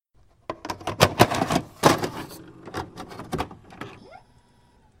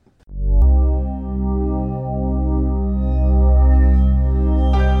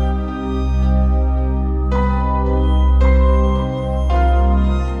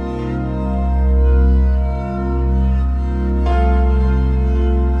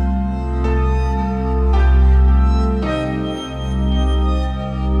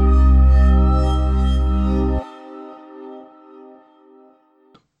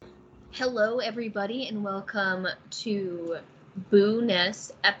Hello, everybody, and welcome to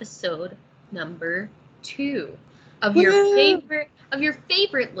Boo-ness episode number 2 of your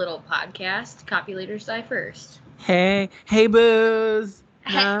favorite little podcast, Copulators Die First. Hey Booze.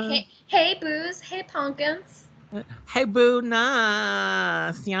 Hey, Boos. Hey, Pumpkins. Hey Boo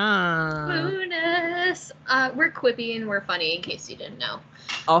Nas. Yeah. Boo-ness. We're quippy and we're funny, in case you didn't know.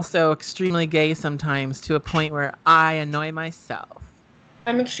 Also extremely gay sometimes, to a point where I annoy myself.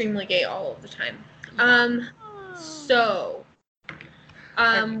 I'm extremely gay all of the time.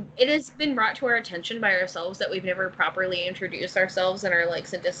 It has been brought to our attention by ourselves that we've never properly introduced ourselves and our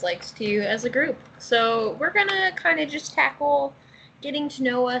likes and dislikes to you as a group. So we're gonna kind of just tackle getting to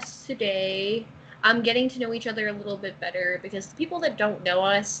know us today. Getting to know each other a little bit better, because the people that don't know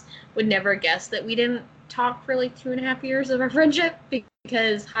us would never guess that we didn't talk for like 2.5 years of our friendship,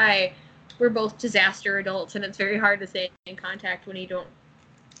 because we're both disaster adults and it's very hard to stay in contact when you don't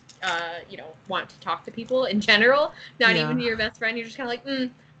want to talk to people in general, not even your best friend. You're just kind of like,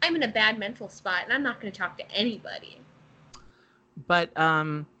 I'm in a bad mental spot and I'm not going to talk to anybody. But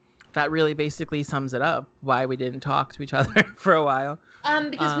that really basically sums it up, why we didn't talk to each other for a while.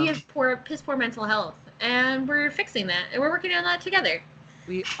 Because we have piss poor mental health, and we're fixing that, and we're working on that together.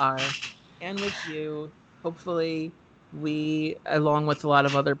 We are. And with you, hopefully we, along with a lot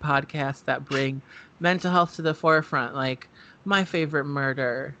of other podcasts that bring mental health to the forefront, like My Favorite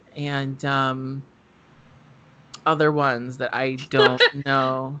Murder and other ones that I don't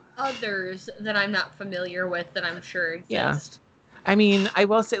know. Others that I'm not familiar with that I'm sure exist. Yeah. I mean, I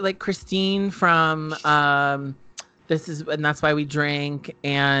will say, like, Christine from This Is, and That's Why We Drink,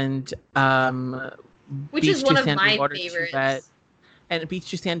 and which Beach is one to of Sandy my Water favorites. Tuet. And Beach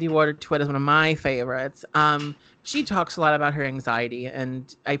to Sandy Water Tuet is one of my favorites. She talks a lot about her anxiety,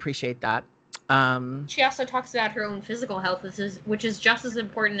 and I appreciate that. She also talks about her own physical health, which is just as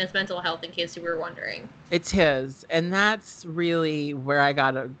important as mental health, in case you were wondering. It's his. And that's really where I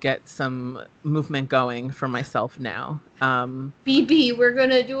got to get some movement going for myself now. BB, we're going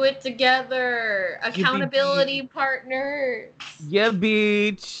to do it together. Accountability partners. Yeah,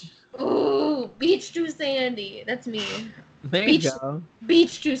 Beach. Ooh, Beach to Sandy. That's me. There you go.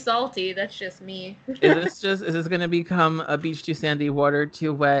 Beach too salty. That's just me. Is this going to become a Beach too sandy, water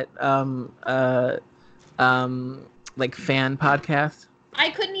too wet, like fan podcast? I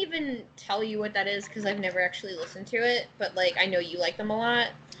couldn't even tell you what that is because I've never actually listened to it, but like I know you like them a lot.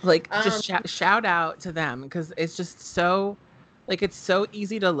 Like, just shout out to them, because it's just so, like, it's so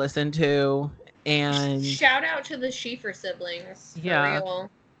easy to listen to. And shout out to the Schieffer siblings. Yeah. For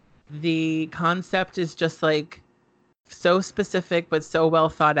real. The concept is just like so specific but so well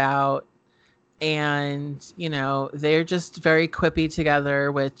thought out, and they're just very quippy together,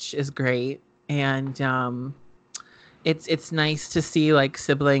 which is great. And it's nice to see like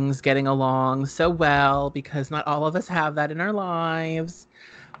siblings getting along so well, because not all of us have that in our lives.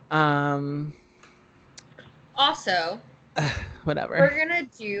 Also, whatever, we're gonna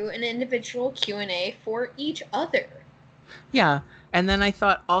do an individual Q&A for each other. Yeah. And then I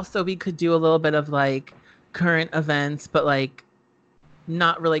thought also we could do a little bit of like current events, but like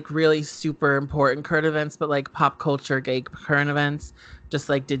not really super important current events, but like pop culture gay current events, just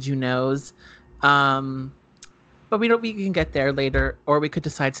like Did You Knows. But we can get there later, or we could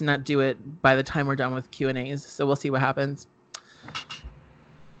decide to not do it by the time we're done with Q&As. So we'll see what happens.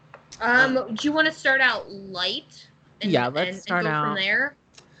 Do you want to start out light? Let's start out from there.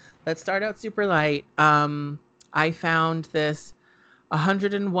 Let's start out super light. I found this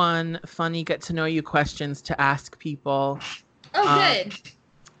 101 funny get to know you questions to ask people. Oh, good.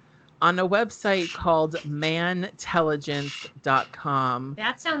 On a website called mantelligence.com.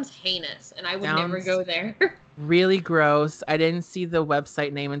 That sounds heinous, and I would never go there. Really gross. I didn't see the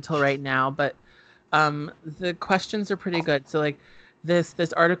website name until right now, but the questions are pretty good. So like this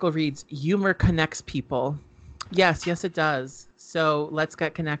article reads, humor connects people. Yes, it does. So let's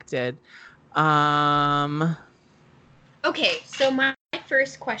get connected. Okay, so my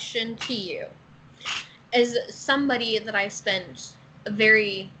first question to you, as somebody that I spent a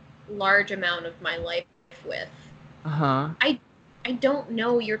very large amount of my life with, I don't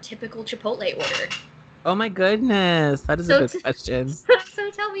know your typical Chipotle order. Oh my goodness, that is a good question. So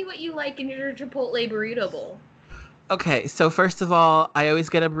tell me what you like in your Chipotle burrito bowl. Okay, so first of all, I always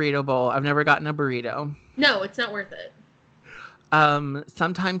get a burrito bowl. I've never gotten a burrito. No, it's not worth it.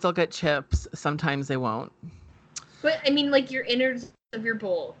 Sometimes I'll get chips, sometimes they won't. But I mean, like, your innards of your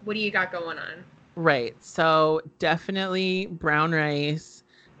bowl, what do you got going on? Right, so definitely brown rice,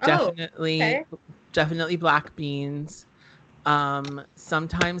 definitely black beans.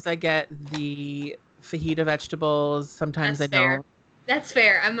 Sometimes I get the fajita vegetables, sometimes I don't. That's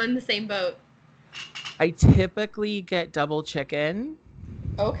fair. I'm on the same boat. I typically get double chicken,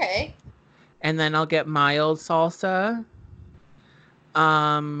 Okay. and then I'll get mild salsa.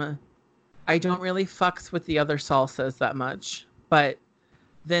 Um, I don't really fucks with the other salsas that much, but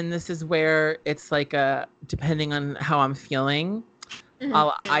then this is where it's like depending on how I'm feeling,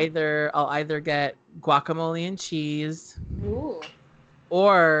 I'll either get guacamole and cheese, Ooh.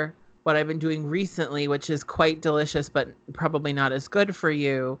 or what I've been doing recently, which is quite delicious but probably not as good for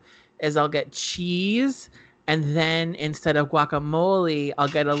you, is I'll get cheese, and then instead of guacamole, I'll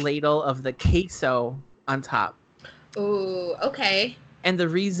get a ladle of the queso on top. Ooh. Okay. And the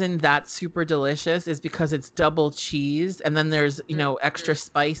reason that's super delicious is because it's double cheese, and then there's, extra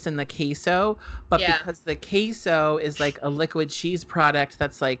spice in the queso. But Yeah. because the queso is like a liquid cheese product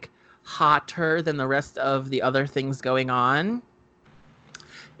that's like hotter than the rest of the other things going on,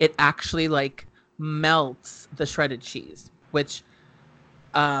 it actually like melts the shredded cheese, which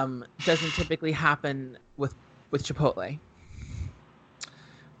doesn't typically happen with Chipotle.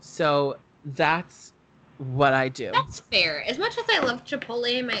 So that's what I do. That's fair. As much as I love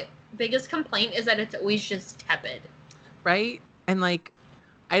Chipotle, my biggest complaint is that it's always just tepid. Right? And like,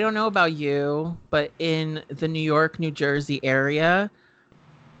 I don't know about you, but in the New York, New Jersey area,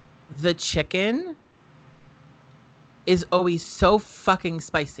 the chicken is always so fucking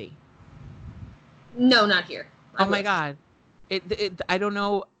spicy. No, not here. Oh my God. I don't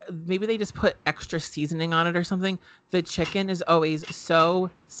know. Maybe they just put extra seasoning on it or something. The chicken is always so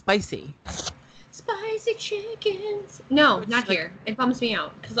spicy. Spicy chickens. No, Which, not like, here. It bums me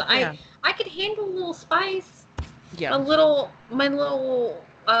out because Yeah. I could handle a little spice. Yeah. My little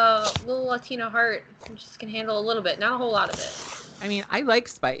Latino heart just can handle a little bit, not a whole lot of it. I mean, I like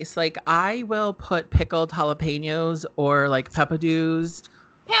spice. Like, I will put pickled jalapenos or like peppadews,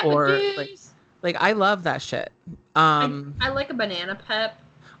 or like I love that shit. I like a banana pep.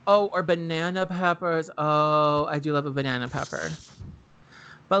 Oh, or banana peppers. Oh, I do love a banana pepper.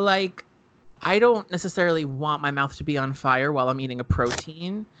 But like, I don't necessarily want my mouth to be on fire while I'm eating a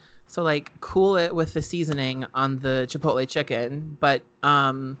protein. So like, cool it with the seasoning on the Chipotle chicken. But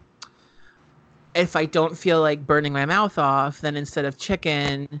if I don't feel like burning my mouth off, then instead of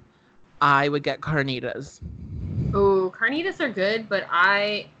chicken, I would get carnitas. Oh, carnitas are good, but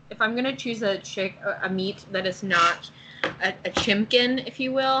if I'm gonna choose a meat that is not a chimkin, if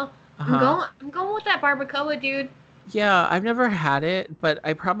you will, I'm going with that barbacoa, dude. Yeah, I've never had it, but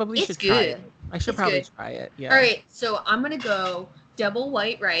I probably should try it. I should probably try it. Yeah. All right, so I'm gonna go double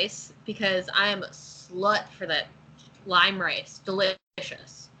white rice because I am a slut for that lime rice.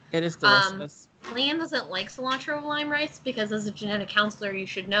 Delicious. It is delicious. Lan doesn't like cilantro lime rice because as a genetic counselor, you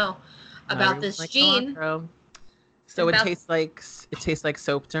should know about this gene. Cilantro. So it tastes like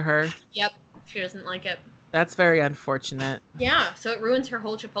soap to her. Yep, she doesn't like it. That's very unfortunate. Yeah, so it ruins her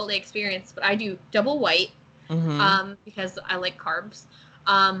whole Chipotle experience. But I do double white because I like carbs.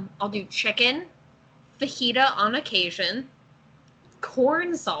 I'll do chicken, fajita on occasion,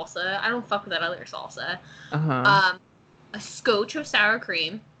 corn salsa. I don't fuck with that other salsa. A scotch of sour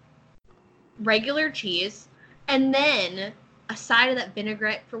cream, regular cheese, and then a side of that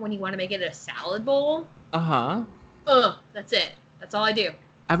vinaigrette for when you want to make it a salad bowl. That's it. That's all I do.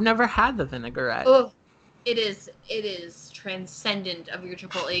 I've never had the vinaigrette. It is transcendent of your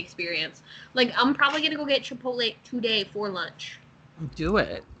Chipotle experience. Like, I'm probably gonna go get Chipotle today for lunch. Do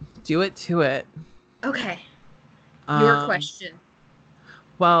it to it. Okay. Your question.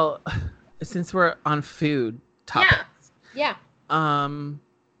 Well, since we're on food topics. Yeah.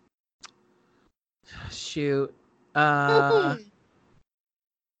 Shoot. Well,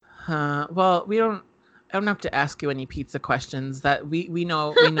 I don't have to ask you any pizza questions. That we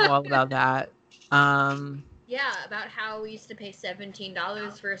know all about that. Yeah, about how we used to pay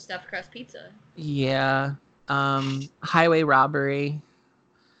 $17 for a stuffed crust pizza. Yeah. Highway robbery.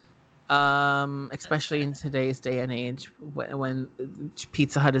 Especially in today's day and age when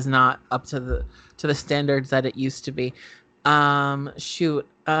Pizza Hut is not up to the standards that it used to be. Shoot.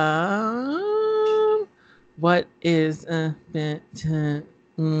 What is a bit?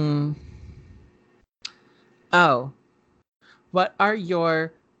 Oh, what are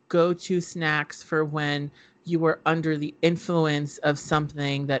your go-to snacks for when you were under the influence of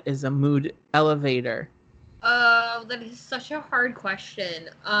something that is a mood elevator? That is such a hard question.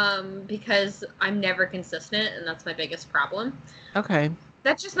 Because I'm never consistent, and that's my biggest problem. Okay.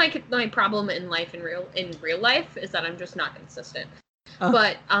 That's just my problem in life, in real life, is that I'm just not consistent.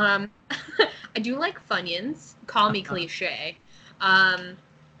 But I do like Funyuns. Call me cliche.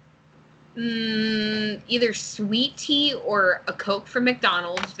 Either sweet tea or a Coke from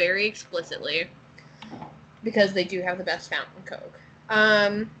McDonald's, very explicitly, because they do have the best fountain Coke.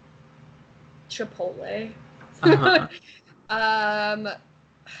 Um, Chipotle. Uh-huh.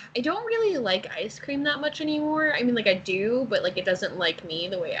 I don't really like ice cream that much anymore. I mean, like I do, but like it doesn't like me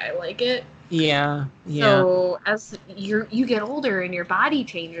the way I like it. Yeah, yeah. So as you get older and your body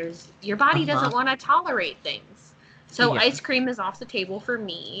changes, your body Uh-huh. doesn't want to tolerate things. So Yeah. ice cream is off the table for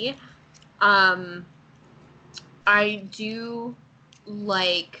me. Um, I do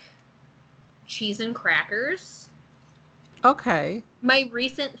like cheese and crackers. Okay. My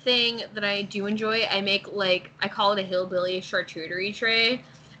recent thing that I do enjoy, I make like I call it a hillbilly charcuterie tray,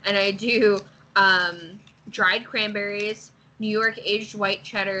 and I do um, dried cranberries, New York aged white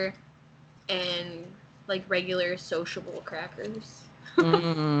cheddar, and like regular sociable crackers.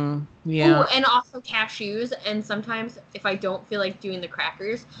 Oh, Yeah. and also cashews. And sometimes if I don't feel like doing the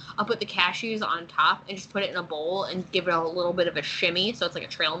crackers, I'll put the cashews on top and just put it in a bowl and give it a little bit of a shimmy, so it's like a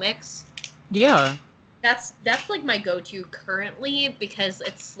trail mix. Yeah. That's like my go-to currently because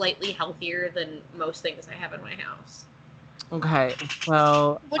it's slightly healthier than most things I have in my house. Okay.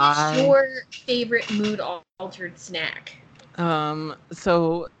 Well, What is your favorite mood altered snack?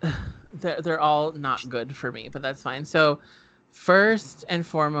 so they're all not good for me, but that's fine. So first and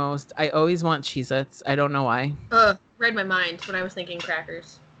foremost, I always want Cheez-Its. I don't know why. Read my mind when I was thinking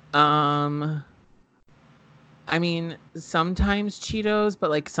crackers. Um, I mean, sometimes Cheetos, but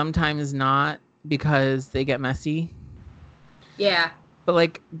like sometimes not because they get messy. Yeah. But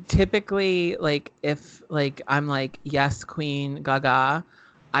like typically, like if like I'm like, yes, Queen Gaga,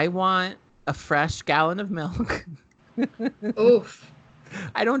 I want a fresh gallon of milk. Oof.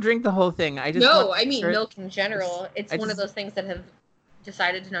 I don't drink the whole thing. I just want No, to I make mean sure milk in general. It's I one of just those things that have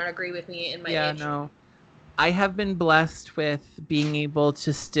decided to not agree with me in my yeah, age. no. I have been blessed with being able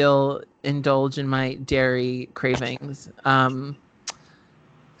to still indulge in my dairy cravings.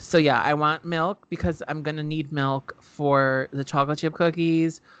 So yeah, I want milk because I'm gonna need milk for the chocolate chip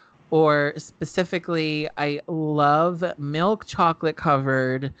cookies, or specifically, I love milk chocolate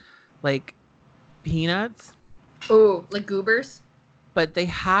covered, like peanuts, Oh, like goobers? but they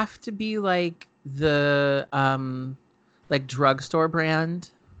have to be like drugstore brand,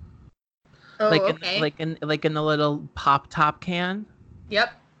 Oh, okay. like in the little pop top can.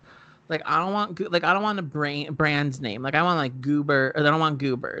 Yep. Like I don't want a brand's name. Like I want like goober, or I don't want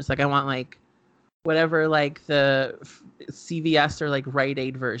goobers. Like I want like whatever like the CVS or like Rite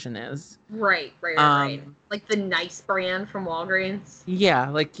Aid version is. Right. Like the nice brand from Walgreens. Yeah,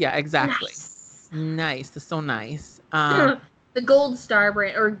 like yeah, exactly. Nice. Nice. That's so nice. The gold star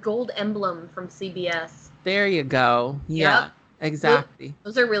brand or gold emblem from CBS. There you go. Yep. Yeah, exactly.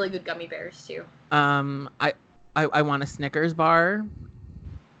 Those are really good gummy bears too. Um, I, I want a Snickers bar.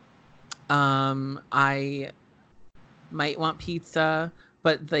 I might want pizza,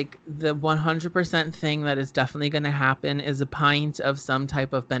 but like the 100% thing that is definitely going to happen is a pint of some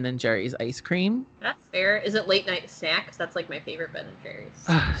type of Ben and Jerry's ice cream. That's fair. Is it late night snack? 'Cause that's like my favorite Ben and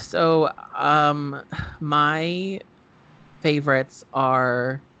Jerry's. So, my favorites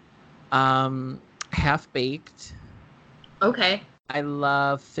are half baked. Okay. I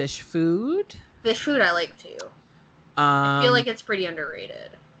love fish food. Fish food I like too. I feel Um, like it's pretty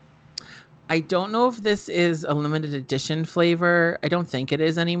underrated. I don't know if this is a limited edition flavor. I don't think it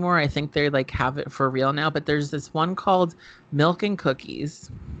is anymore. I think they like have it for real now, but there's this one called Milk and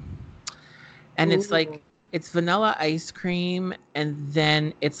Cookies. And it's like Ooh. it's vanilla ice cream, and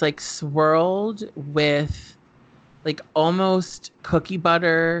then it's like swirled with like almost cookie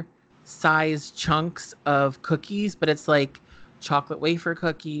butter sized chunks of cookies, but it's like chocolate wafer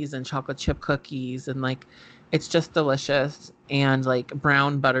cookies and chocolate chip cookies, and like it's just delicious and like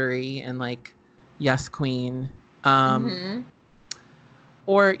brown buttery and like yes, queen. Mm-hmm.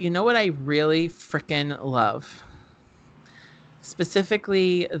 Or you know what I really freaking love?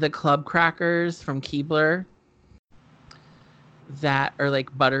 Specifically the club crackers from Keebler that are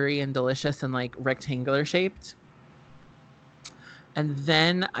like buttery and delicious and like rectangular shaped. And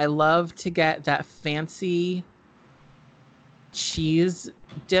then I love to get that fancy cheese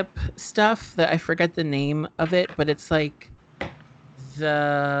dip stuff that I forget the name of it, but it's like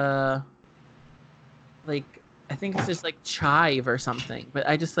the like I think it's just like chive or something. But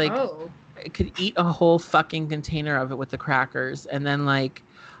I just like I could eat a whole fucking container of it with the crackers, and then like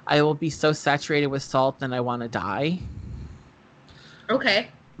I will be so saturated with salt that I want to die. Okay.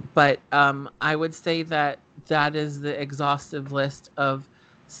 But I would say that that is the exhaustive list of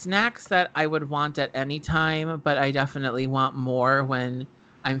snacks that I would want at any time, but I definitely want more when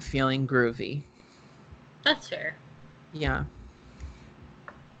I'm feeling groovy. That's fair. Yeah.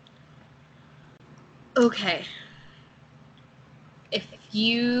 Okay. If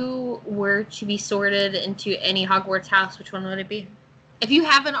you were to be sorted into any Hogwarts house, which one would it be? If you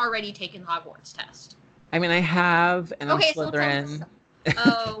haven't already taken Hogwarts test. I mean, I have, and Okay, I'm Slytherin.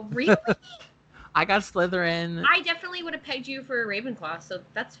 Oh, really? I got Slytherin. I definitely would have pegged you for a Ravenclaw, so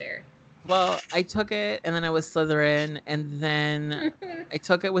that's fair. Well, I took it, and then I was Slytherin, and then I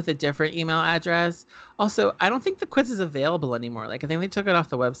took it with a different email address. Also, I don't think the quiz is available anymore. Like, I think they took it off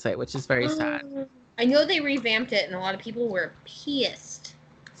the website, which is very sad. I know they revamped it, and a lot of people were pissed.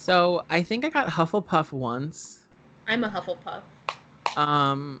 So I think I got Hufflepuff once. I'm a Hufflepuff.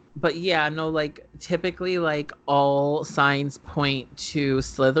 But yeah, no, like typically like all signs point to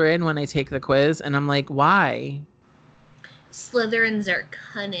Slytherin when I take the quiz, and I'm like, why? Slytherins are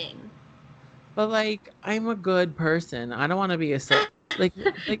cunning. But like, I'm a good person. I don't want to be a like.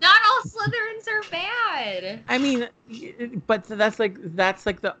 Not all Slytherins are bad. I mean, but that's like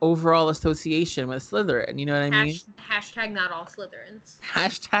the overall association with Slytherin. You know what I mean? Hashtag not all Slytherins.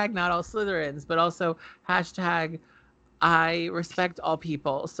 Hashtag not all Slytherins, but also hashtag I respect all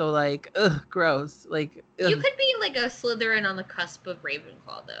people. So like, ugh, gross. Like, ugh. You could be like a Slytherin on the cusp of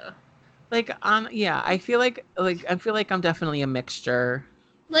Ravenclaw, though. Like, yeah, I feel like I'm definitely a mixture.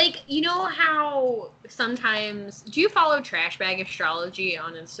 Like, you know how sometimes... Do you follow Trash Bag Astrology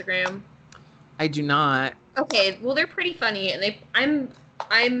on Instagram? I do not. Okay, well, they're pretty funny, and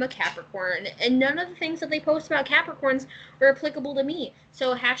I'm a Capricorn, and none of the things that they post about Capricorns are applicable to me.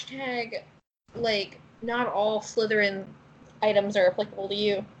 So hashtag, like, not all Slytherin items are applicable to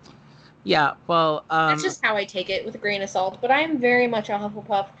you. Yeah, well... That's just how I take it, with a grain of salt, but I am very much a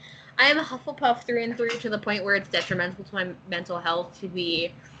Hufflepuff. I am a Hufflepuff through and through, to the point where it's detrimental to my mental health to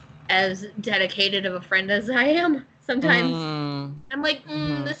be as dedicated of a friend as I am. Sometimes I'm like,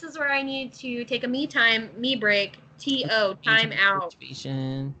 this is where I need to take a me break, TO, time out.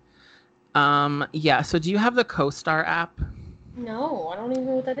 Situation. Yeah, so do you have the CoStar app? No, I don't even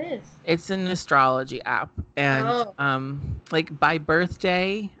know what that is. It's an astrology app, and like by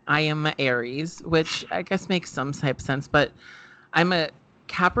birthday, I am an Aries, which I guess makes some type of sense, but I'm a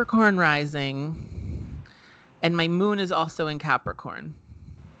Capricorn rising, and my moon is also in Capricorn.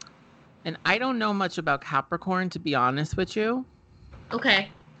 And I don't know much about Capricorn, to be honest with you. Okay.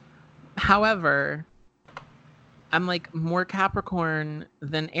 However, I'm like more Capricorn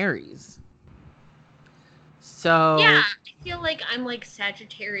than Aries. So yeah, I feel like I'm like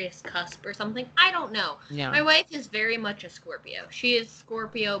Sagittarius cusp or something. I don't know. Yeah. My wife is very much a Scorpio. She is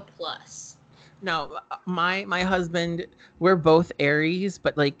Scorpio plus. No, my husband, we're both Aries,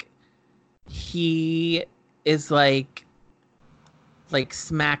 but like he is like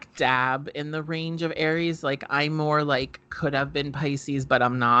smack dab in the range of Aries. Like I'm more like could have been Pisces, but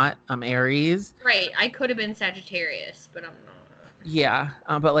I'm not. I'm Aries. Right. I could have been Sagittarius, but I'm not. Yeah,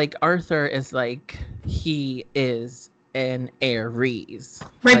 but like Arthur is like he is an Aries.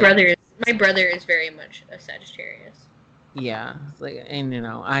 My brother is very much a Sagittarius. Yeah, like, and you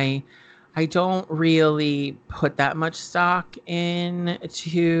know, I don't really put that much stock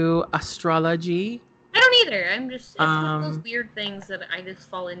into astrology. I don't either. I'm just it's one of those weird things that I just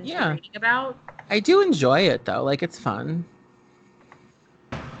fall into reading about. I do enjoy it though. Like it's fun.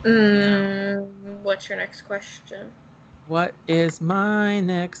 What's your next question? What is my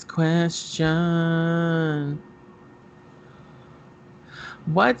next question?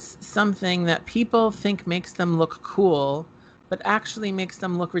 What's something that people think makes them look cool, but actually makes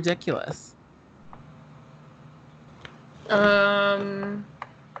them look ridiculous? Being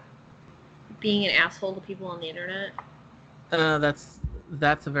an asshole to people on the internet.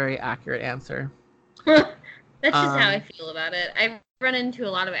 That's a very accurate answer. That's just how I feel about it. I've run into a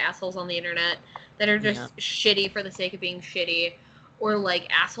lot of assholes on the internet that are just shitty for the sake of being shitty, or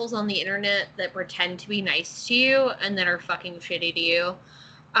like assholes on the internet that pretend to be nice to you and then are fucking shitty to you.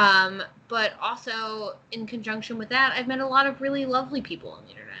 But also in conjunction with that, I've met a lot of really lovely people on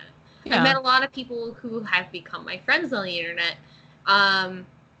the internet. Yeah. I've met a lot of people who have become my friends on the internet. I'm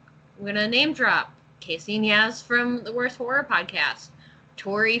gonna name drop Casey and Yaz from the Worst Horror Podcast,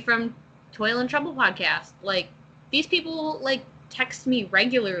 Tori from Toil and Trouble Podcast. Like, these people like text me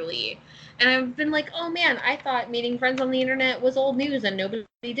regularly, and I've been like, oh man, I thought meeting friends on the internet was old news and nobody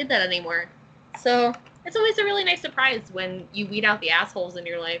did that anymore. So it's always a really nice surprise when you weed out the assholes in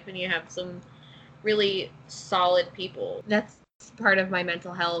your life and you have some really solid people. That's part of my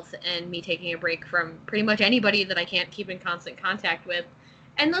mental health and me taking a break from pretty much anybody that I can't keep in constant contact with.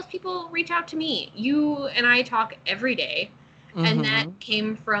 And those people reach out to me. You and I talk every day. Mm-hmm. And that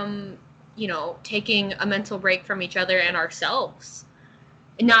came from, you know, taking a mental break from each other and ourselves.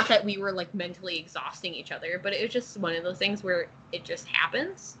 Not that we were like mentally exhausting each other, but it was just one of those things where it just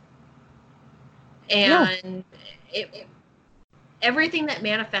happens. And everything that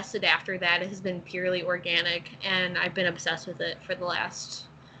manifested after that has been purely organic, and I've been obsessed with it for the last,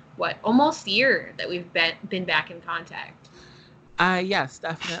 almost year that we've been back in contact. Yes,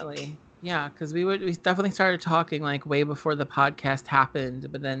 definitely. Yeah, because we definitely started talking like way before the podcast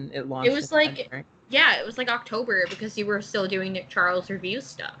happened, but then it launched. It was like January. Yeah, it was like October because you were still doing Nick Charles review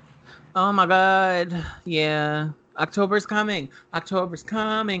stuff. Oh my god. Yeah. October's coming. October's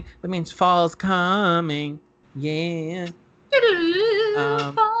coming. That means fall's coming. Yeah.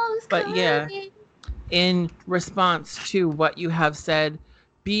 Fall's But coming. yeah, in response to what you have said,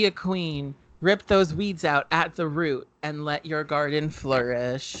 be a queen, rip those weeds out at the root, and let your garden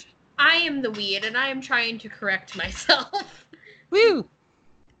flourish. I am the weed, and I am trying to correct myself. Woo!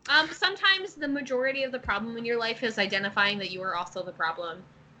 Sometimes the majority of the problem in your life is identifying that you are also the problem.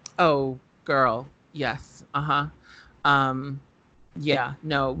 Oh, girl. Yes. Uh-huh. Yeah.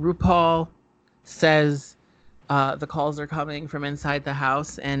 No, RuPaul says the calls are coming from inside the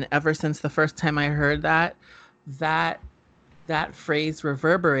house, and ever since the first time I heard that phrase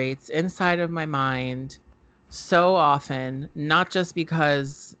reverberates inside of my mind so often, not just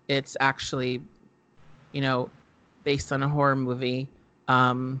because it's actually, based on a horror movie,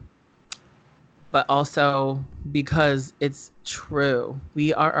 but also because it's true.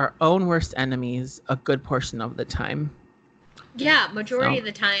 We are our own worst enemies a good portion of the time. Yeah, majority of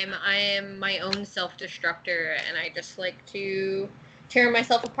the time I am my own self-destructor, and I just like to tear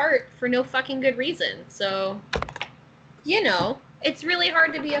myself apart for no fucking good reason. So, it's really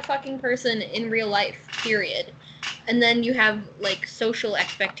hard to be a fucking person in real life, period. And then you have, like, social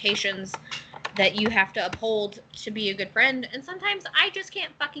expectations that you have to uphold to be a good friend, and sometimes I just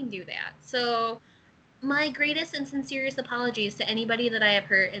can't fucking do that. So, my greatest and sincerest apologies to anybody that I have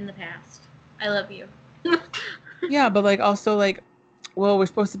hurt in the past. I love you. Yeah, but like also like, well, we're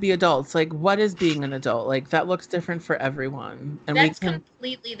supposed to be adults. Like, what is being an adult? Like, that looks different for everyone. And that's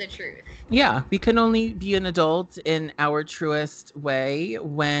completely the truth. Yeah, we can only be an adult in our truest way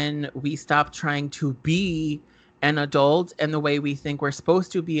when we stop trying to be an adult and the way we think we're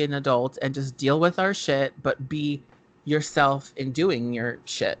supposed to be an adult and just deal with our shit, but be yourself in doing your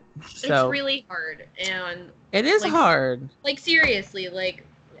shit. So it's really hard, and it is hard. Like, seriously, like,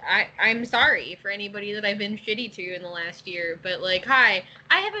 I'm sorry for anybody that I've been shitty to in the last year, but like, I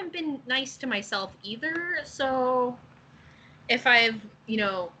haven't been nice to myself either, so if I've,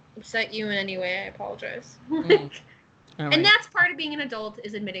 upset you in any way, I apologize. Right. And that's part of being an adult,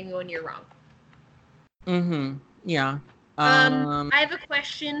 is admitting when you're wrong. Mm-hmm. Yeah. I have a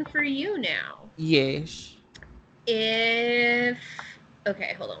question for you now. Yes. Okay,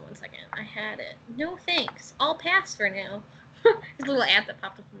 hold on one second. I had it. No thanks. I'll pass for now. There's a little ad that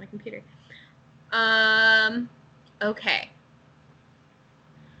popped up on my computer. Okay.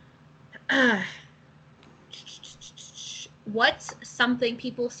 What's something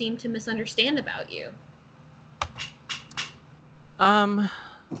people seem to misunderstand about you? I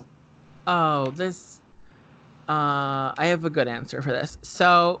have a good answer for this.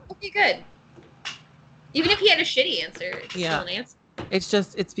 So. Okay, good. Even if you had a shitty answer, it's still an answer.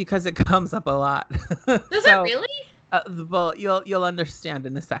 It's because it comes up a lot. Does it really? Well, you'll understand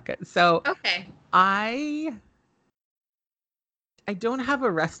in a second. So. Okay. I don't have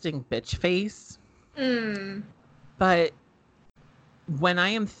a resting bitch face. But when I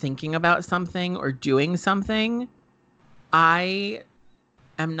am thinking about something or doing something, I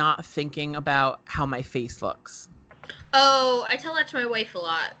am not thinking about how my face looks. Oh, I tell that to my wife a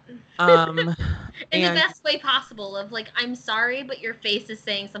lot. In the best way possible, of like, I'm sorry, but your face is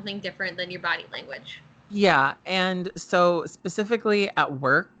saying something different than your body language. Yeah, and so specifically at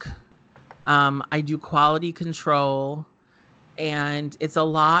work, I do quality control, and it's a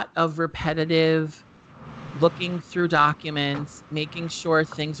lot of repetitive looking through documents, making sure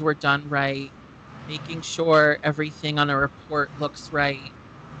things were done right, making sure everything on a report looks right,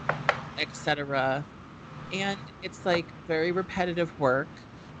 etc. And it's like very repetitive work,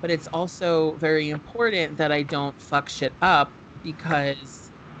 but it's also very important that I don't fuck shit up,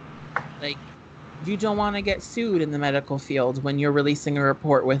 because like, you don't want to get sued in the medical field when you're releasing a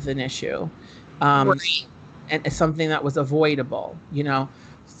report with an issue. Right. And it's something that was avoidable,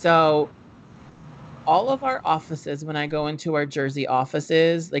 So all of our offices, when I go into our Jersey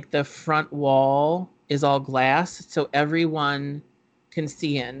offices, like, the front wall is all glass, so everyone can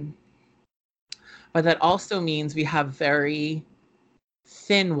see in. But that also means we have very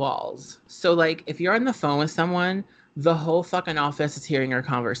thin walls. So like, if you're on the phone with someone, the whole fucking office is hearing your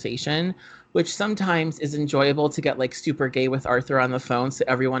conversation, which sometimes is enjoyable to get like super gay with Arthur on the phone. So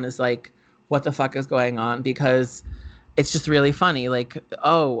everyone is like, what the fuck is going on? Because it's just really funny. Like,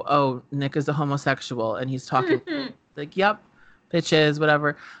 oh, Nick is a homosexual and he's talking like, yep, pitches,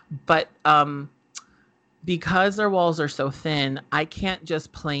 whatever. But because our walls are so thin, I can't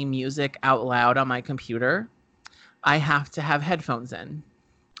just play music out loud on my computer. I have to have headphones in.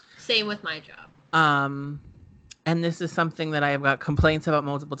 Same with my job. And this is something that I have got complaints about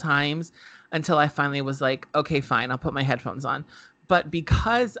multiple times until I finally was like, okay, fine, I'll put my headphones on. But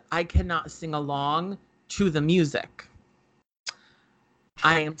because I cannot sing along to the music,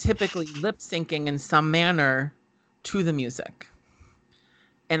 I am typically lip syncing in some manner to the music.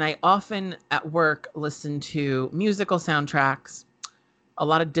 And I often at work listen to musical soundtracks, a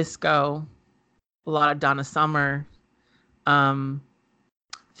lot of disco, a lot of Donna Summer,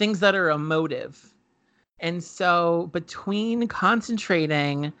 things that are emotive. And so between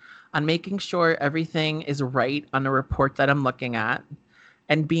concentrating on making sure everything is right on a report that I'm looking at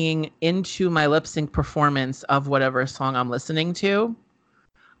and being into my lip sync performance of whatever song I'm listening to,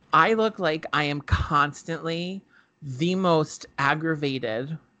 I look like I am constantly the most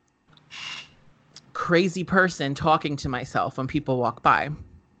aggravated, crazy person talking to myself when people walk by.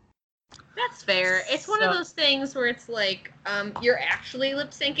 That's fair. It's one of those things where it's like you're actually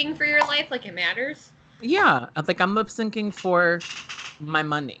lip syncing for your life, like it matters. Yeah, like I'm lip syncing for my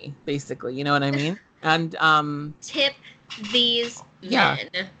money, basically. You know what I mean? And tip these men.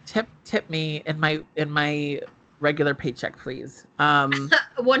 Tip me in my regular paycheck, please.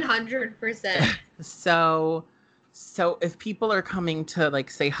 100%. So if people are coming to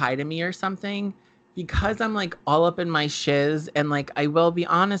like say hi to me or something, because I'm like all up in my shiz, and like I will be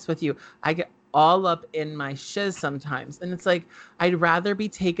honest with you, I get all up in my shiz sometimes, and it's like I'd rather be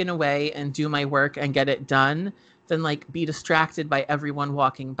taken away and do my work and get it done than like be distracted by everyone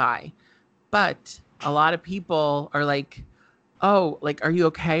walking by. But a lot of people are like, oh, like, are you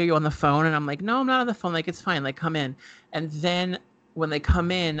okay? Are you on the phone? And I'm like, no, I'm not on the phone. Like, it's fine. Like, come in. And then when they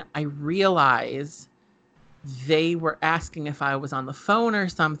come in, I realize they were asking if I was on the phone or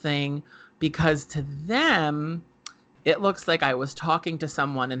something, because to them, it looks like I was talking to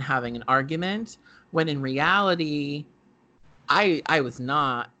someone and having an argument, when in reality, I was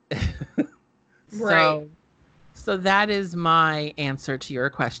not. Right. So that is my answer to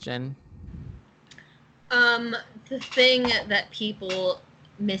your question. The thing that people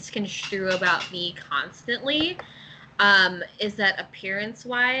misconstrue about me constantly is that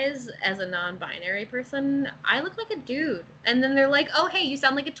appearance-wise, as a non-binary person, I look like a dude. And then they're like, oh, hey, you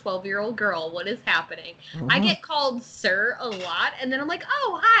sound like a 12-year-old girl. What is happening? Mm-hmm. I get called sir a lot, and then I'm like,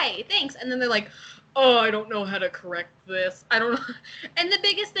 oh, hi, thanks. And then they're like, oh, I don't know how to correct this. I don't know. And the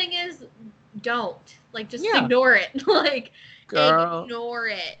biggest thing is, don't. Like, just ignore it. Like, girl, ignore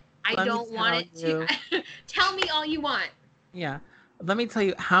it. I don't want it to. Tell me all you want. Yeah. Let me tell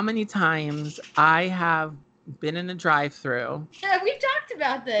you how many times I have been in a drive-thru. Yeah, we've talked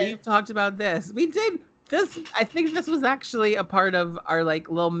about this. We've talked about this. We did this. I think this was actually a part of our like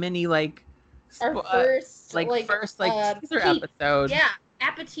little mini like our first teaser episode. Yeah,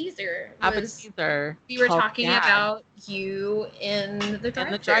 appetizer. We were talking about you in the drive-thru.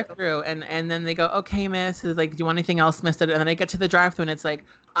 In the drive-thru, and then they go, okay, miss, is like, do you want anything else, miss? And then I get to the drive-thru, and it's like,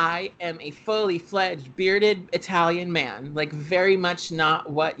 I am a fully fledged bearded Italian man, like very much not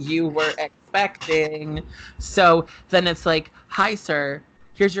what you were expecting. So then it's like, hi, sir,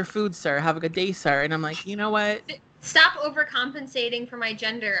 here's your food, sir. Have a good day, sir. And I'm like, you know what? Stop overcompensating for my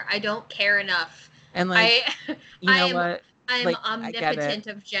gender. I don't care enough. And like, you know what? I'm like, omnipotent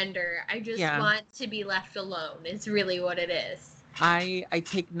of gender. I just want to be left alone. It's really what it is. I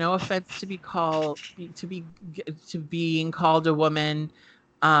take no offense to being called a woman.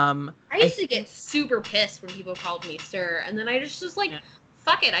 I used to get super pissed when people called me sir, and then I just was like,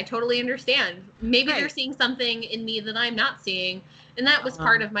 fuck it, I totally understand. Maybe they're seeing something in me that I'm not seeing, and that was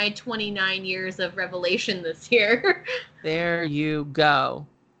part of my 29 years of revelation this year. There you go.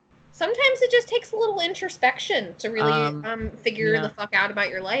 Sometimes it just takes a little introspection to really figure the fuck out about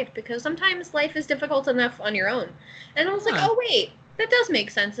your life, because sometimes life is difficult enough on your own. And I was like, oh, wait, that does make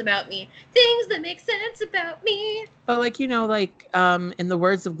sense about me. Things that make sense about me. But like, you know, like in the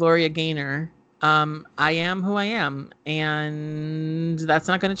words of Gloria Gaynor, I am who I am, and that's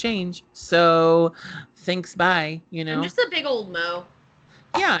not going to change. So thanks, bye, you know. I'm just a big old mo.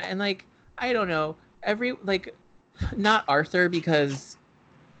 Yeah, and like, I don't know, not Arthur, because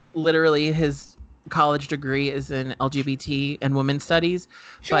literally his college degree is in LGBT and women's studies.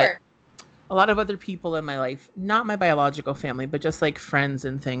 Sure. But a lot of other people in my life, not my biological family, but just like friends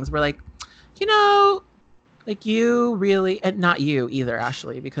and things, were like, you know, like you really, and not you either,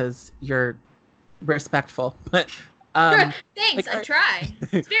 Ashley, because you're respectful, but thanks, like, I try.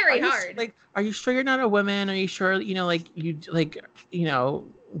 It's very hard. Like, are you sure you're not a woman? Are you sure, you know, like you like, you know,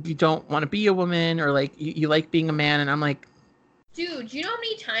 you don't want to be a woman, or like you like being a man? And I'm like, Dude, do you know how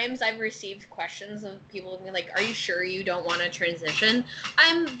many times I've received questions of people being like, "Are you sure you don't want to transition?"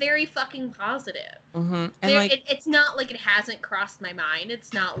 I'm very fucking positive. And It's not like it hasn't crossed my mind.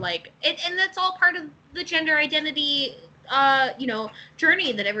 It's not like it, and that's all part of the gender identity,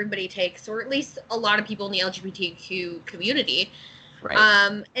 journey that everybody takes, or at least a lot of people in the LGBTQ community.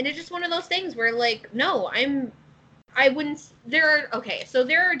 right. And it's just one of those things where, like, no, I wouldn't. So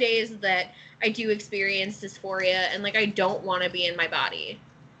there are days that I do experience dysphoria and like I don't want to be in my body,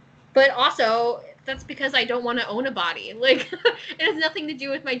 but also that's because I don't want to own a body. Like it has nothing to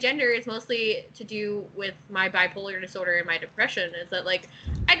do with my gender. It's mostly to do with my bipolar disorder and my depression. Is that like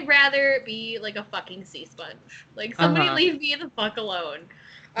I'd rather be like a fucking sea sponge. Like somebody leave me the fuck alone.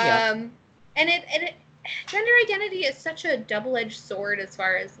 Yeah. And it gender identity is such a double-edged sword as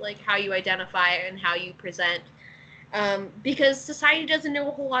far as like how you identify and how you present. Because society doesn't know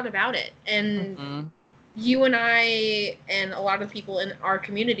a whole lot about it. And you and I and a lot of people in our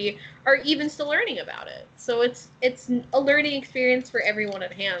community are even still learning about it. So it's a learning experience for everyone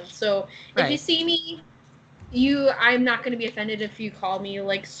at hand. So if you see me, I'm not going to be offended if you call me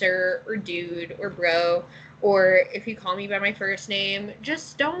like sir or dude or bro, or if you call me by my first name.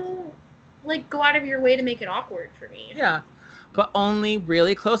 Just don't like go out of your way to make it awkward for me. Yeah. But only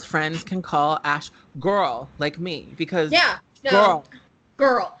really close friends can call Ash girl, like me, because girl.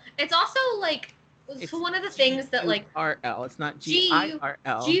 It's also like one of the things that like G-U-R-L. It's not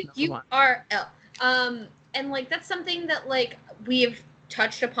G-I-R-L. G-U-R-L. And like that's something that like we've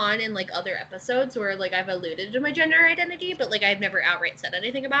touched upon in like other episodes where like I've alluded to my gender identity, but like I've never outright said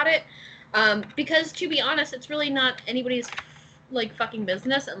anything about it. Because to be honest, it's really not anybody's like fucking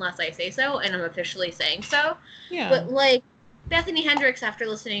business unless I say so, and I'm officially saying so. Yeah. But like Bethany Hendricks, after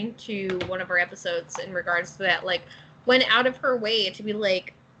listening to one of our episodes in regards to that, like went out of her way to be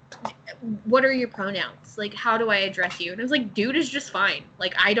like, what are your pronouns? Like, how do I address you? And I was like, dude is just fine.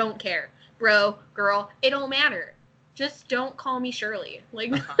 Like, I don't care. Bro, girl, it don't matter. Just don't call me Shirley.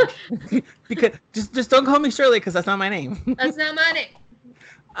 Like, because just don't call me Shirley because that's not my name. That's not my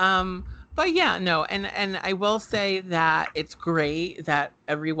name. But yeah, no, and I will say that it's great that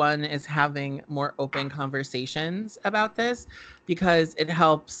everyone is having more open conversations about this because it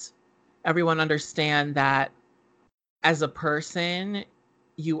helps everyone understand that as a person,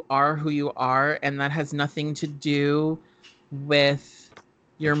 you are who you are, and that has nothing to do with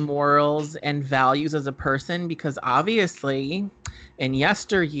your morals and values as a person, because obviously in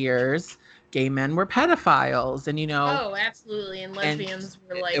yesteryears, gay men were pedophiles, and Oh, absolutely, and lesbians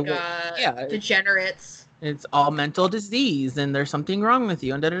were like degenerates. It's all mental disease, and there's something wrong with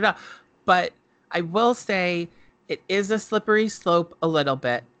you, and da-da-da. But I will say it is a slippery slope a little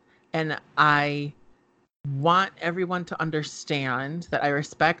bit, and I want everyone to understand that I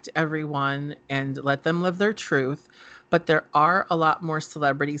respect everyone and let them live their truth, but there are a lot more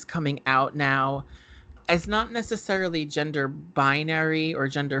celebrities coming out now as not necessarily gender binary or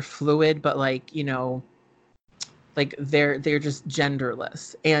gender fluid, but like, like they're just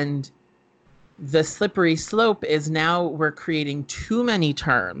genderless. And the slippery slope is now we're creating too many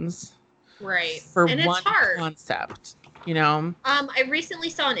terms for and one concept. I recently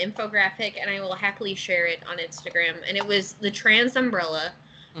saw an infographic, and I will happily share it on Instagram, and it was the trans umbrella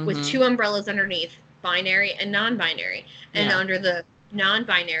with two umbrellas underneath, binary and non-binary, and under the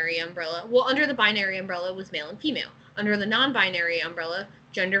non-binary umbrella, under the binary umbrella was male and female. Under the non-binary umbrella,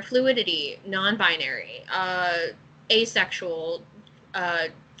 gender fluidity, non-binary, asexual,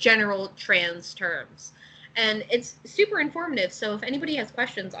 general trans terms. And it's super informative, so if anybody has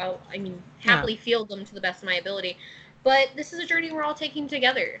questions, I'll happily field them to the best of my ability. But this is a journey we're all taking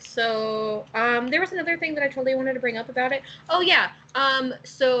together. So there was another thing that I totally wanted to bring up about it. Oh, yeah.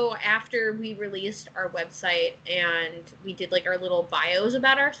 So after we released our website and we did like our little bios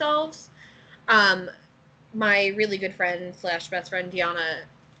about ourselves, my really good friend / best friend, Deanna,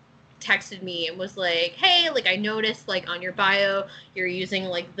 texted me and was like, hey, like I noticed like on your bio, you're using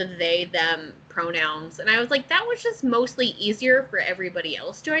like the they, them pronouns. And I was like, that was just mostly easier for everybody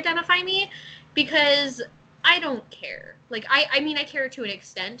else to identify me because I don't care. Like, I mean, I care to an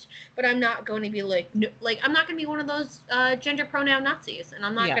extent, but I'm not going to be like, I'm not going to be one of those gender pronoun Nazis, and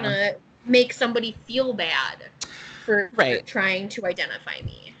I'm not going to make somebody feel bad for trying to identify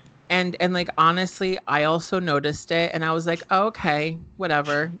me. And like, honestly, I also noticed it, and I was like, oh, okay,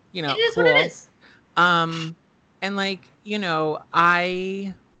 whatever, It is cool. What it is. And like,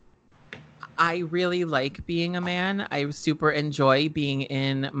 I really like being a man. I super enjoy being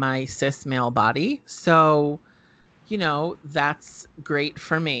in my cis male body. So, that's great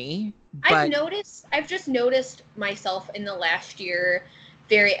for me. But I've just noticed myself in the last year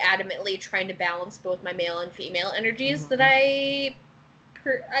very adamantly trying to balance both my male and female energies that I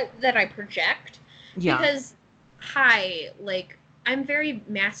project. Yeah. Because like I'm very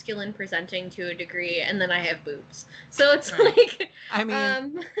masculine presenting to a degree, and then I have boobs. So it's like, I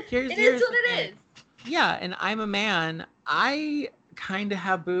mean, it is what it is. Yeah, and I'm a man. I kind of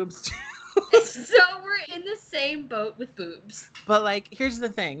have boobs too. So we're in the same boat with boobs. But like, here's the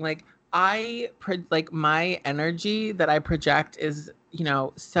thing: like, like my energy that I project is, you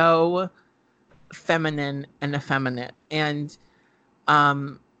know, so feminine and effeminate, and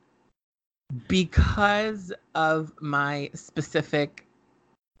because of my specific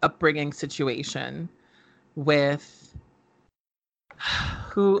upbringing situation with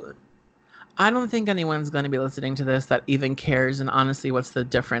who I don't think anyone's going to be listening to this that even cares, and honestly, what's the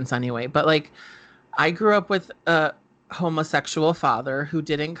difference anyway? But like, I grew up with a homosexual father who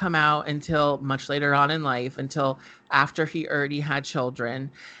didn't come out until much later on in life, until after he already had children.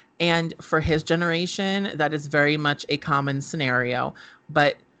 And for his generation, that is very much a common scenario.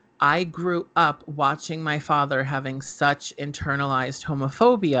 But I grew up watching my father having such internalized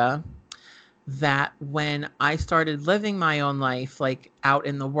homophobia that when I started living my own life, like out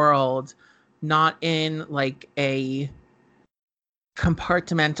in the world, not in like a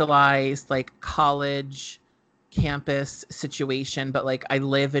compartmentalized like college campus situation, but like I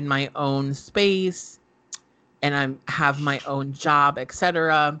live in my own space and I have my own job,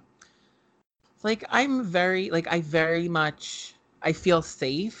 etc. Like I'm very like I feel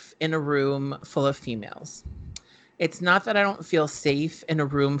safe in a room full of females. It's not that I don't feel safe in a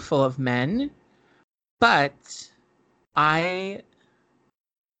room full of men, but I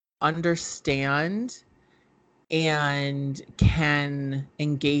understand and can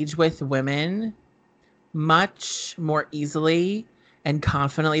engage with women much more easily and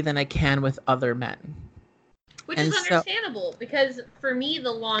confidently than I can with other men. Which is understandable, because for me,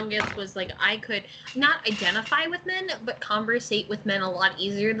 the longest was like I could not identify with men, but conversate with men a lot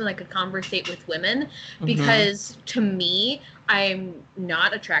easier than I could conversate with women. Because to me, I'm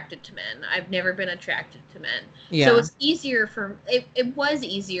not attracted to men. I've never been attracted to men. Yeah. So it's easier it was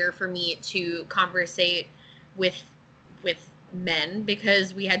easier for me to conversate with men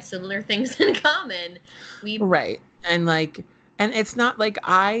because we had similar things in common. Right. And like, and it's not like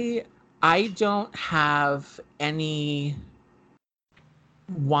I don't have any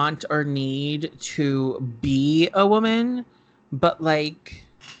want or need to be a woman, but like,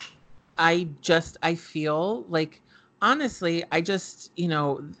 I feel like, honestly, I just, you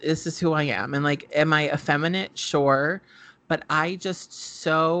know, this is who I am. And like, am I effeminate? Sure. But I just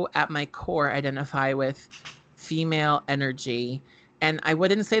so at my core identify with female energy. And I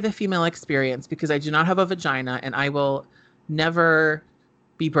wouldn't say the female experience because I do not have a vagina and I will never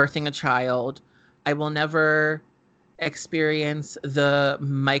be birthing a child. I will never experience the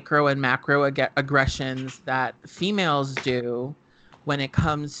micro and macro aggressions that females do when it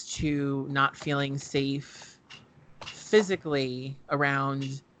comes to not feeling safe physically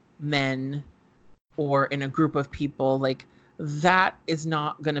around men or in a group of people. Like, that is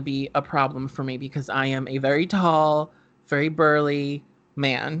not going to be a problem for me because I am a very tall, very burly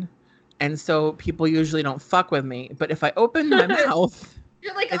man. And so people usually don't fuck with me. But if I open my mouth,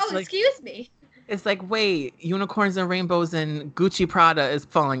 you're like, oh, excuse me. It's like, wait, unicorns and rainbows and Gucci Prada is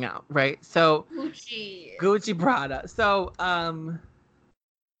falling out, right? So Gucci Prada. So I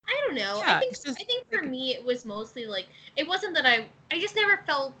don't know. Yeah, I think for me it was mostly like, it wasn't that I just never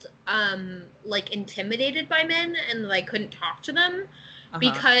felt like intimidated by men and that I couldn't talk to them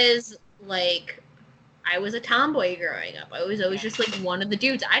because like I was a tomboy growing up. I was always just like one of the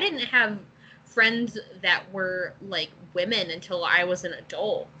dudes. I didn't have friends that were like women until I was an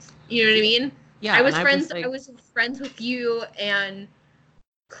adult. You know what I mean? Yeah. I was friends with you and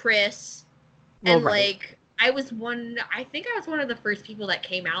Chris and like I think I was one of the first people that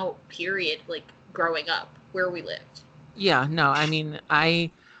came out, period, like growing up where we lived. Yeah, no, I mean,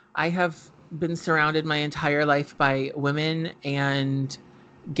 I have been surrounded my entire life by women and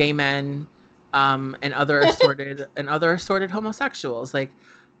gay men, and other assorted homosexuals. Like,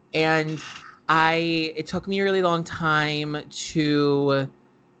 and it took me a really long time to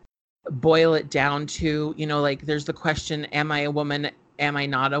boil it down to, you know, like there's the question, am I a woman? Am I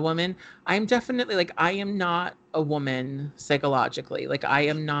not a woman? I'm definitely like, I am not a woman psychologically. Like, I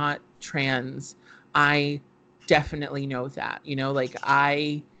am not trans. I definitely know that, you know, like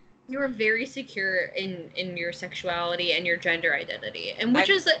you are very secure in your sexuality and your gender identity, and which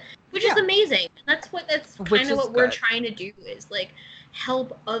is amazing. That's kind of what we're trying to do, is like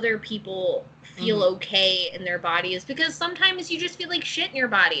help other people feel okay in their bodies, because sometimes you just feel like shit in your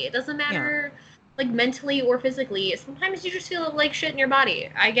body. It doesn't matter like mentally or physically, sometimes you just feel like shit in your body.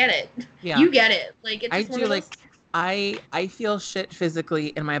 I get it. Yeah. You get it. Like, it's I just one do of like those. I feel shit physically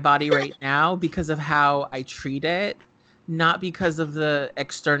in my body right now because of how I treat it, not because of the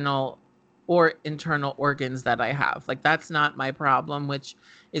external or internal organs that I have. Like that's not my problem, which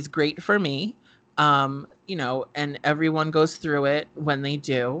is great for me. You know, and everyone goes through it when they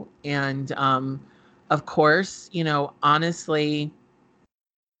do. And of course, you know, honestly,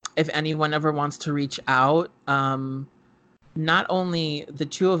 if anyone ever wants to reach out, not only the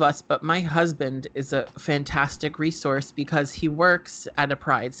two of us, but my husband is a fantastic resource because he works at a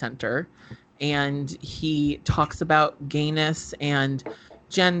pride center and he talks about gayness and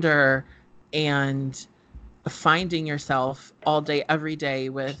gender and finding yourself all day, every day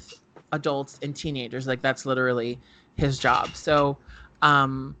with adults and teenagers. Like that's literally his job. So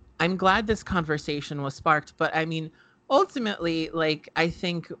I'm glad this conversation was sparked. But I mean, ultimately, like, I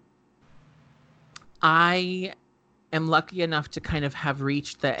think I am lucky enough to kind of have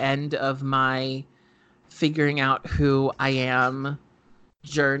reached the end of my figuring out who I am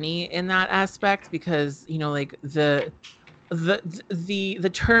journey in that aspect because you know like the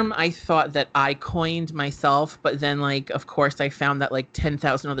term I thought that I coined myself, but then like of course I found that like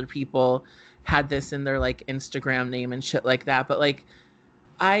 10,000 other people had this in their like Instagram name and shit like that. But like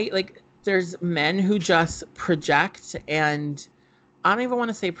I like there's men who just project, and I don't even want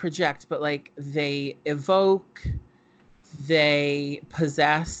to say project, but like they evoke, they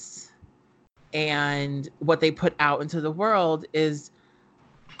possess, and what they put out into the world is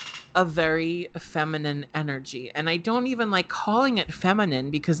a very feminine energy. And I don't even like calling it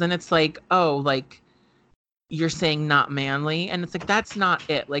feminine because then it's like, oh, like you're saying not manly. And it's like that's not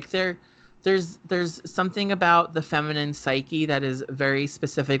it. Like there's something about the feminine psyche that is very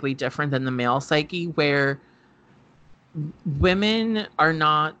specifically different than the male psyche, where women are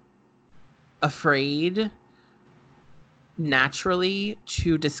not afraid naturally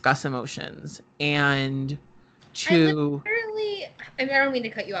to discuss emotions and I to literally, I mean, I don't mean to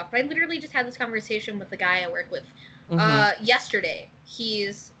cut you off, but I literally just had this conversation with the guy I work with mhm, yesterday.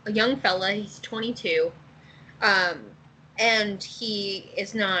 He's a young fella, he's 22, um, and he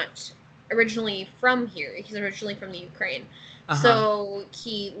is not originally from here. He's originally from the Ukraine. uh-huh. So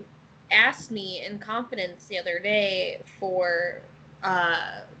he asked me in confidence the other day for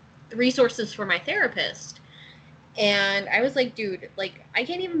uh, resources for my therapist. And I was like, dude, like, I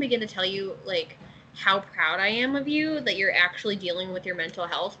can't even begin to tell you, like, how proud I am of you that you're actually dealing with your mental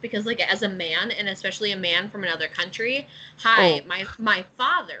health because like as a man and especially a man from another country, hi, Oh, my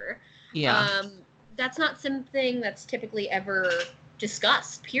father, yeah. um that's not something that's typically ever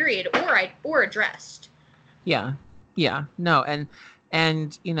discussed, period, or addressed. Yeah. Yeah. No,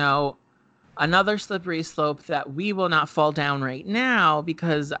 and you know, another slippery slope that we will not fall down right now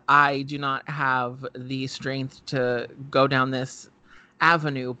because I do not have the strength to go down this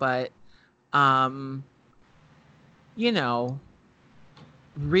avenue, but um you know,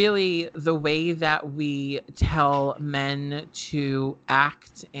 really the way that we tell men to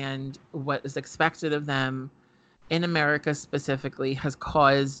act and what is expected of them in America specifically has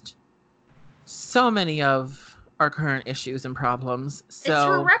caused so many of our current issues and problems. It's So,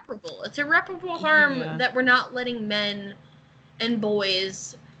 irreparable. It's irreparable harm yeah, that we're not letting men and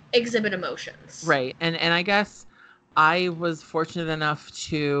boys exhibit emotions. right. And I guess I was fortunate enough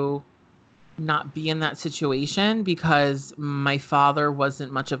to not be in that situation because my father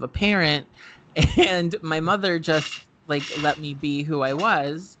wasn't much of a parent and my mother just like let me be who I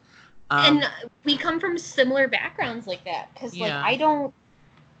was. And Um we come from similar backgrounds like that because like yeah. I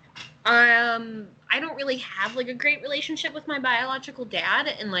don't really have like a great relationship with my biological dad,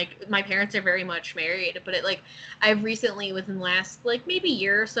 and like my parents are very much married, but it like I've recently within the last like maybe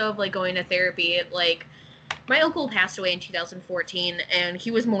year or so of like going to therapy, like my uncle passed away in 2014 and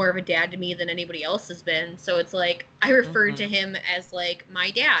he was more of a dad to me than anybody else has been. So it's like I referred to Mhm. him as like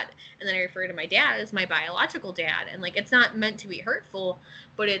my dad, and then I refer to my dad as my biological dad, and like it's not meant to be hurtful,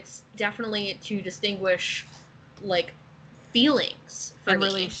 but it's definitely to distinguish like feelings for And me.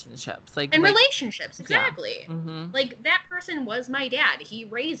 relationships like And like relationships, yeah. exactly. Mhm. Like that person was my dad. He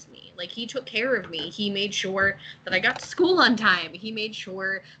raised me. Like he took care of me. He made sure that I got to school on time. He made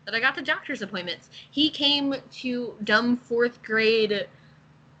sure that I got to doctor's appointments. He came to dumb fourth grade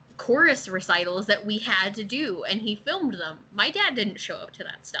chorus recitals that we had to do and he filmed them. My dad didn't show up to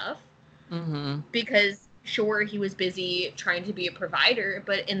that stuff Mhm. because sure he was busy trying to be a provider,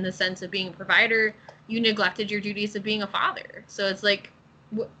 but in the sense of being a provider, you neglected your duties of being a father. So it's like,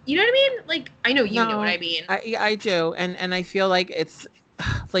 you know what I mean? Like I know you know what I No, mean. I do. And I feel like it's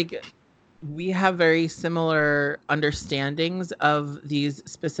like we have very similar understandings of these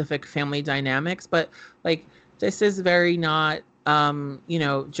specific family dynamics, but like this is very not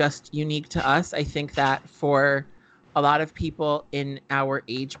just unique to us. I think that for a lot of people in our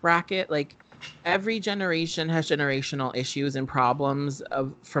age bracket, like every generation has generational issues and problems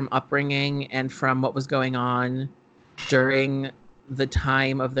from upbringing and from what was going on during the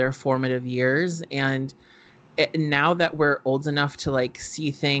time of their formative years. And now that we're old enough to like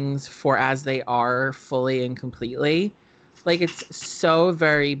see things for as they are fully and completely, like it's so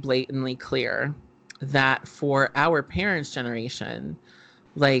very blatantly clear that for our parents' generation,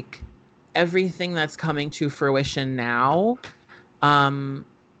 like everything that's coming to fruition now, um,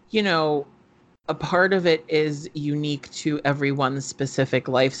 you know, a part of it is unique to everyone's specific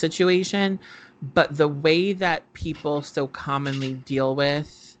life situation, but the way that people so commonly deal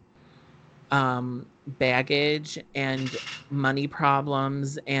with baggage and money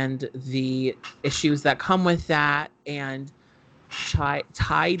problems and the issues that come with that, and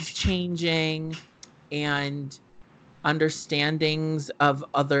tides changing and understandings of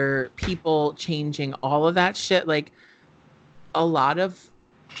other people changing, all of that shit, like a lot of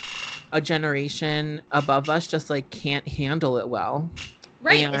a generation above us just like can't handle it well.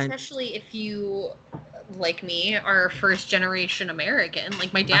 Right, and especially if you, like me, are first generation American.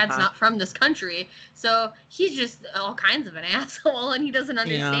 Like my dad's not from this country, so he's just all kinds of an asshole and he doesn't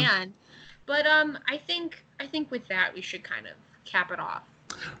understand. Yeah. But I think with that we should kind of cap it off.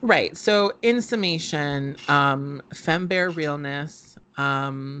 Right. So in summation, fembear realness,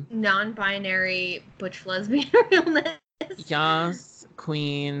 non-binary butch lesbian realness. Yes,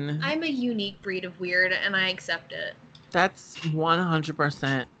 queen. I'm a unique breed of weird and I accept it. That's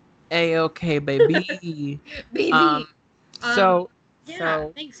 100% A-okay, baby. Baby. So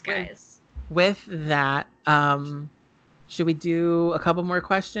thanks guys. With that, should we do a couple more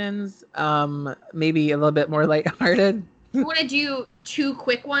questions? Maybe a little bit more lighthearted. You want to do 2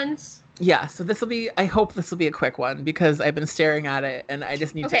 quick ones? Yeah, so I hope this will be a quick one because I've been staring at it and I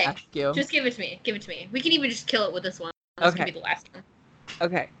just need to ask you. Just give it to me. We can even just kill it with this one. This can be the last one.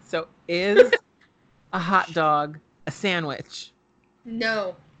 Okay, so is a hot dog a sandwich?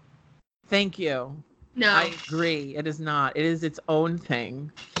 No. Thank you. No. I agree. It is not. It is its own thing.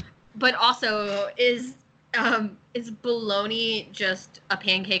 But also, is bologna just a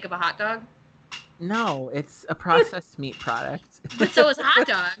pancake of a hot dog? No, it's a processed meat product. But so is a hot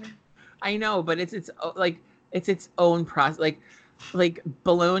dog. I know, but it's its own process. Like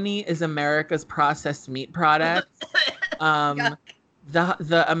bologna is America's processed meat product.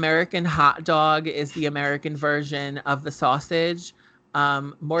 The American hot dog is the American version of the sausage.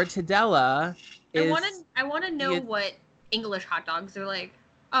 Mortadella is. I want to know what English hot dogs are like.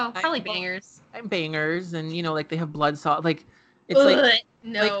 Oh, probably bangers. And bangers, and like they have blood sauce. Like it's like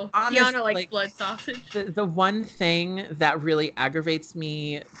no, like, Tiana likes blood sausage. The one thing that really aggravates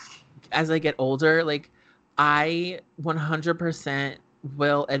me as I get older, like I 100%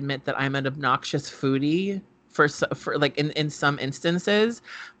 will admit that I'm an obnoxious foodie for like in some instances,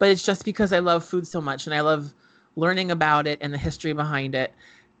 but it's just because I love food so much and I love learning about it and the history behind it.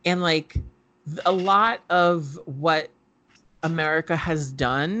 And like a lot of what America has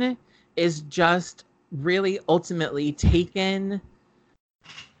done is just really ultimately taken,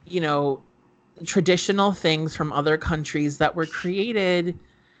 traditional things from other countries that were created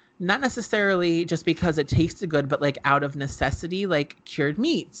not necessarily just because it tasted good, but like out of necessity, like cured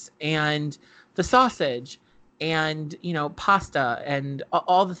meats and the sausage and, pasta and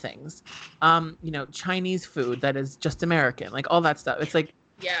all the things, Chinese food that is just American, like all that stuff. It's like,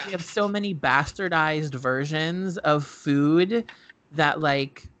 yeah, we have so many bastardized versions of food that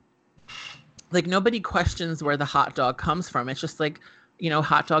like nobody questions where the hot dog comes from. It's just like,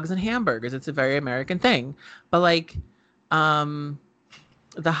 hot dogs and hamburgers. It's a very American thing. But like,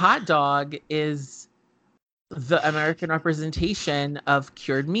 the hot dog is the American representation of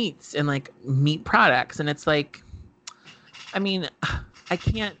cured meats and like meat products. And it's like, I mean, I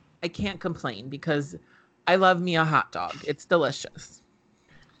can't complain because I love me a hot dog. It's delicious.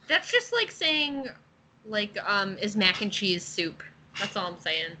 That's just like saying, like, is mac and cheese soup? That's all I'm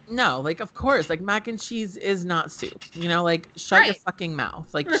saying. No, like, of course, like mac and cheese is not soup. Like, shut your fucking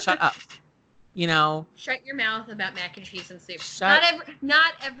mouth. Like, shut up. Shut your mouth about mac and cheese and soup.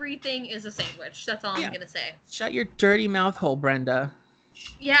 Not everything is a sandwich. That's all I'm gonna say. Shut your dirty mouth hole, Brenda.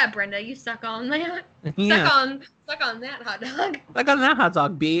 Yeah, Brenda, you suck on that. Yeah. Suck on that hot dog. Suck on that hot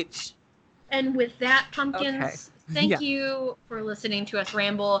dog, bitch. And with that, pumpkins, thank you for listening to us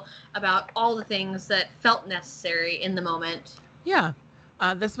ramble about all the things that felt necessary in the moment. Yeah.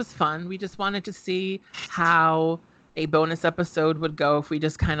 This was fun. We just wanted to see how a bonus episode would go if we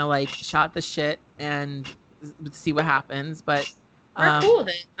just kind of like shot the shit and see what happens. But we're cool with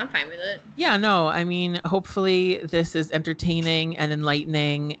it. I'm fine with it. Yeah, no, I mean, hopefully this is entertaining and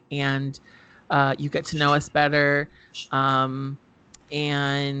enlightening, and you get to know us better, and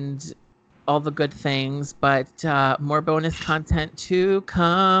all the good things. But more bonus content to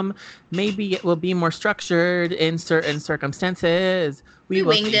come. Maybe it will be more structured in certain circumstances. We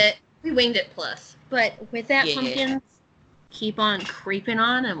winged it. We winged it plus. But with that, pumpkins, keep on creeping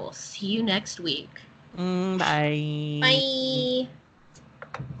on, and we'll see you next week. Bye. Bye.